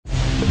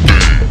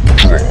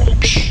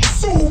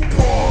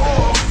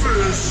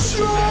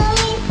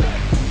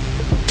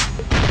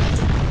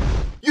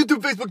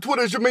YouTube, Facebook,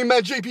 Twitter, it's your main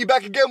man JP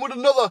back again with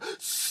another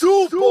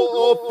super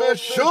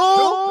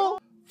official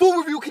food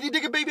review. Can you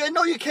dig it, baby? I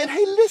know you can.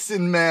 Hey,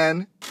 listen,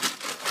 man.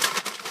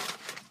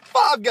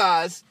 Five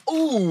Guys.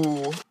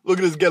 Ooh, look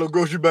at this ghetto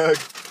grocery bag.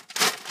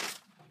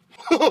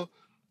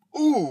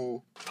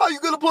 Ooh, how you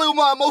gonna play with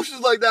my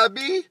emotions like that,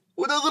 B?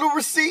 With a little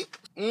receipt?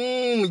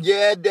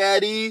 Yeah,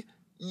 daddy.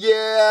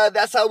 Yeah,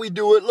 that's how we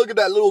do it. Look at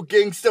that little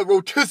gangster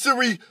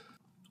rotisserie.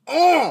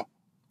 You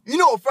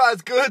know a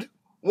fry's good?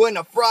 When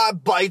a fry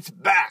bites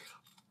back.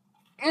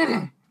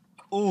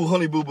 Ooh,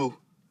 honey boo boo.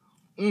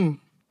 I'm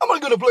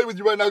not gonna play with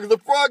you right now because the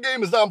fry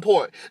game is on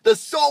point. The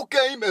salt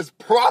game is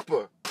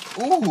proper.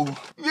 Ooh,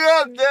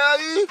 yeah,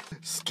 daddy.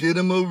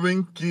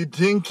 Skidamarinky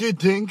dinky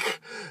dink.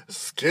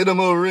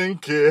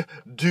 Skidamarinky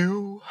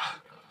do.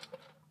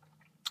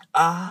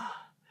 I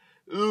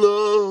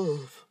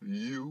love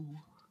you.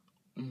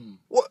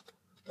 What?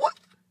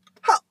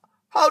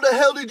 How the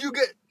hell did you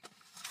get?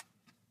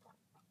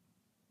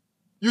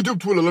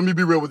 YouTube, Twitter, let me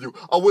be real with you.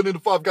 I went into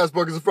Five Guys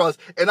Burgers and Fries,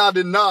 and I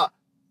did not,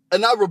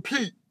 and I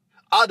repeat,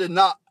 I did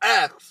not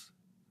ask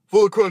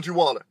for the crunchy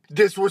water.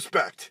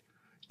 Disrespect.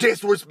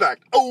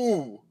 Disrespect.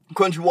 Ooh,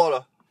 crunchy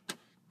water.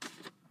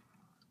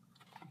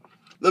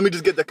 Let me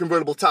just get that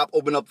convertible top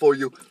open up for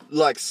you,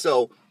 like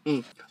so.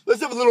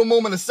 Let's have a little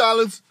moment of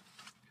silence.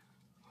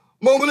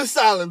 Moment of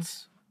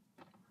silence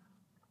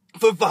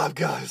for Five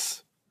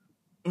Guys.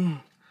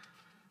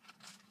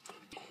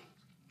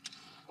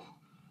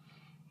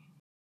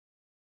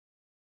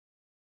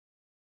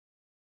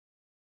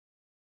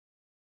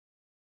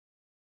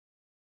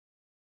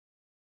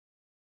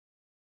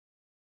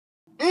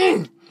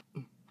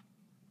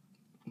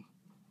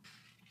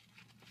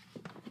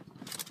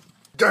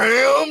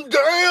 Damn.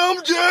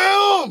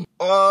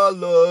 I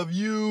love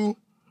you.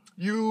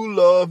 You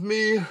love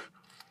me.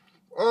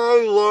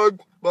 I like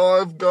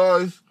Five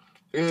Guys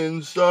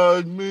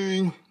inside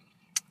me.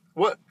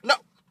 What? No.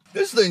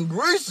 This thing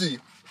greasy.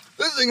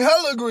 This thing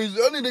hella greasy.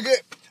 I need to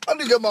get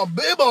my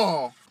bib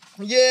on.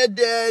 Yeah,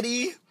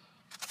 daddy.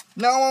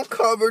 Now I'm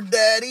covered,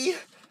 daddy.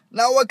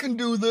 Now I can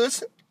do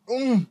this.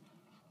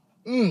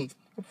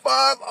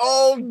 Five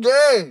all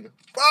day.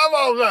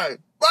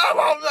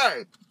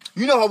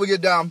 You know how we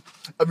get down.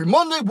 Every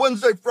Monday,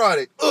 Wednesday,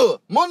 Friday.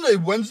 Monday,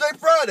 Wednesday,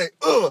 Friday.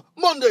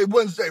 Monday,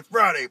 Wednesday,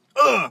 Friday.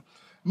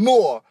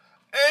 More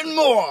and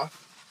more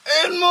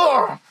and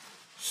more.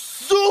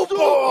 Super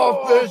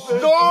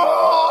official.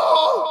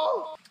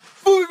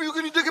 Food review,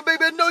 can you dig it,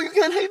 baby? No, you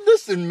can't. Hey,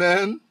 listen,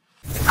 man.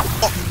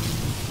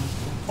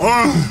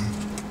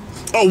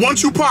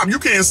 Once you pop, you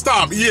can't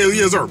stop.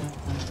 Yeah, sir.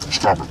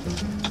 Stop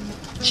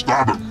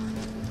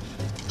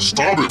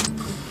it.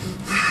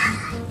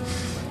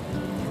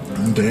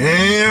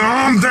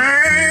 Damn.